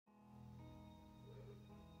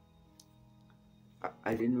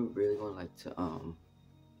I didn't really want to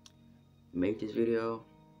make this video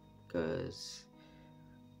because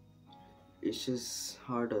it's just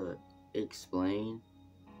hard to explain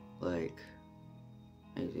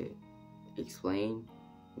explain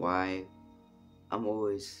why I'm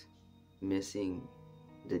always missing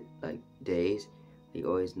the days. You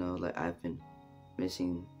always know I've been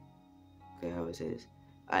missing. Okay, how do I say this?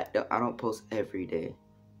 I don't post every day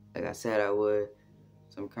like I said I would,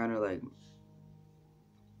 so I'm kind of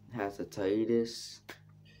have to tell you this.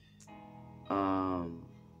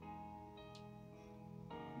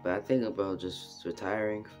 But I think about just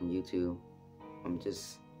retiring from YouTube. I'm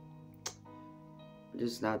just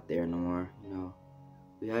not there no more. You know,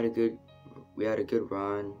 we had a good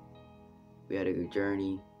run. We had a good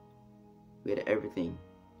journey. We had everything.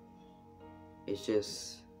 It's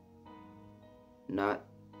just not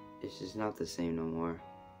the same no more.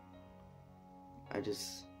 I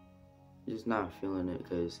just not feeling it,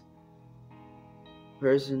 because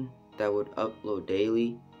person that would upload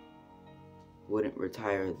daily wouldn't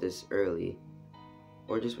retire this early,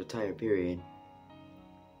 or just retire period.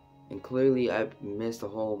 And clearly I've missed a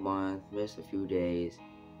whole month, missed a few days,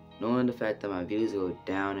 knowing the fact that my views go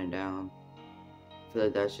down and down. I feel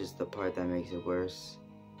like that's just the part that makes it worse.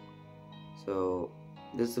 So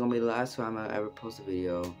this is gonna be the last time I ever post a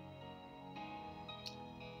video,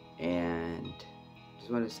 and just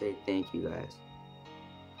want to say thank you guys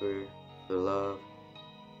for the love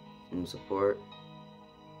and support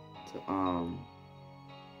to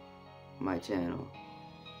my channel.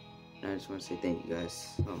 And I just want to say thank you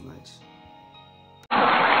guys so much.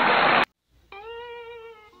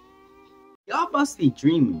 Y'all must be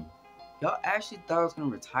dreaming. Y'all actually thought I was gonna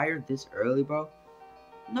retire this early, bro?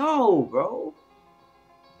 No, bro.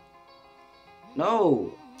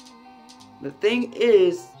 No. The thing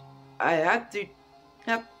is, I have to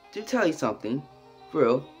tell you something, for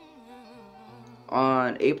real.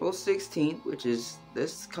 On April 16th, which is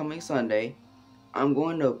this coming Sunday, I'm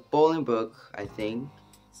going to Bolingbrook, I think,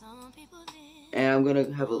 and I'm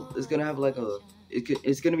gonna have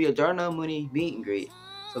it's gonna be a Darnell Mooney meet and greet.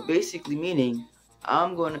 So basically, meaning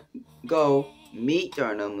I'm gonna go meet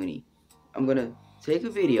Darnell Mooney. I'm gonna take a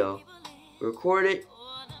video, record it,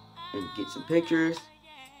 and get some pictures,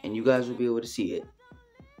 and you guys will be able to see it.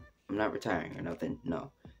 I'm not retiring or nothing.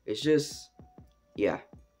 No, it's just, yeah,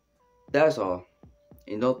 that's all.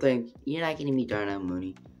 And don't think you're not gonna meet Darnell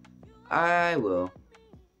Mooney. I will.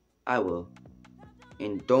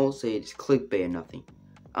 And don't say it's clickbait or nothing.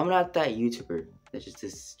 I'm not that YouTuber that's just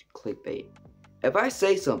this clickbait. If I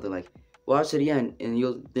say something like watch to the end and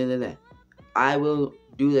you'll I will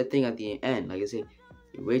do that thing at the end. Like I say,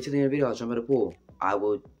 wait till the end of the video, I'll jump in the pool. I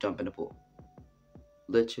will jump in the pool.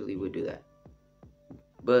 Literally would do that.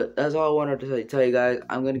 But that's all I wanted to tell you guys.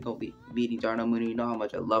 I'm gonna go be meeting Darnell Mooney. You know how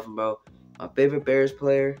much I love him, bro. My favorite Bears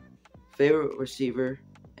player, favorite receiver,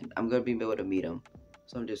 and I'm gonna be able to meet him.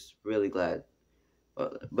 So I'm just really glad.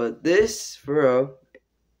 But this, for real,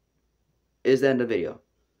 is the end of the video.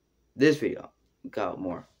 This video, we got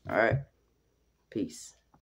more. Alright? Peace.